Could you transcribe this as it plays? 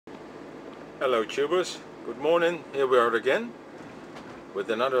Hello tubers, good morning. Here we are again with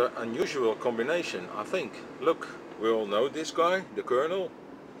another unusual combination, I think. Look, we all know this guy, the Colonel.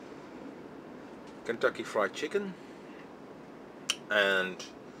 Kentucky Fried Chicken. And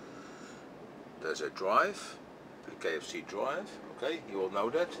there's a drive, a KFC drive. Okay, you all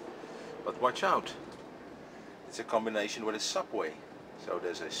know that. But watch out. It's a combination with a Subway. So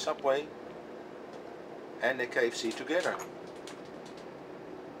there's a Subway and a KFC together.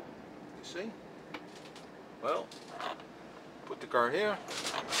 You see? Well, put the car here.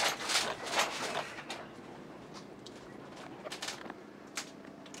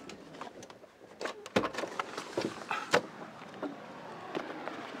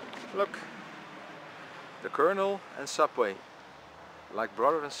 Look, the Colonel and Subway, like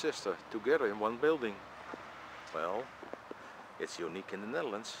brother and sister, together in one building. Well, it's unique in the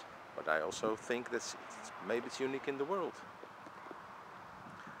Netherlands, but I also think that maybe it's unique in the world.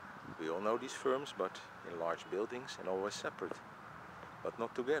 We all know these firms, but in large buildings and always separate, but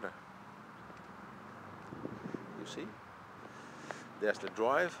not together. You see? There's the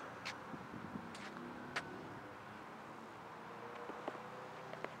drive.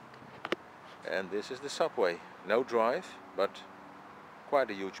 And this is the Subway. No drive, but quite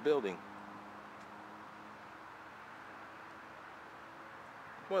a huge building.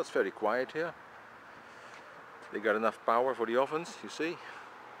 Well, it's very quiet here. They got enough power for the ovens, you see?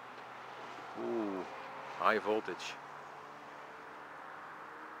 Ooh, high voltage.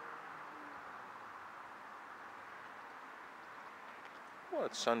 Well,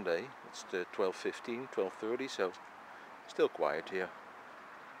 it's Sunday. It's 12:15, 12:30, so still quiet here.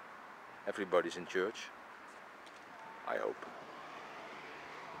 Everybody's in church, I hope.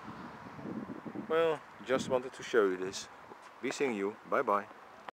 Well, just wanted to show you this. Be seeing you. Bye bye.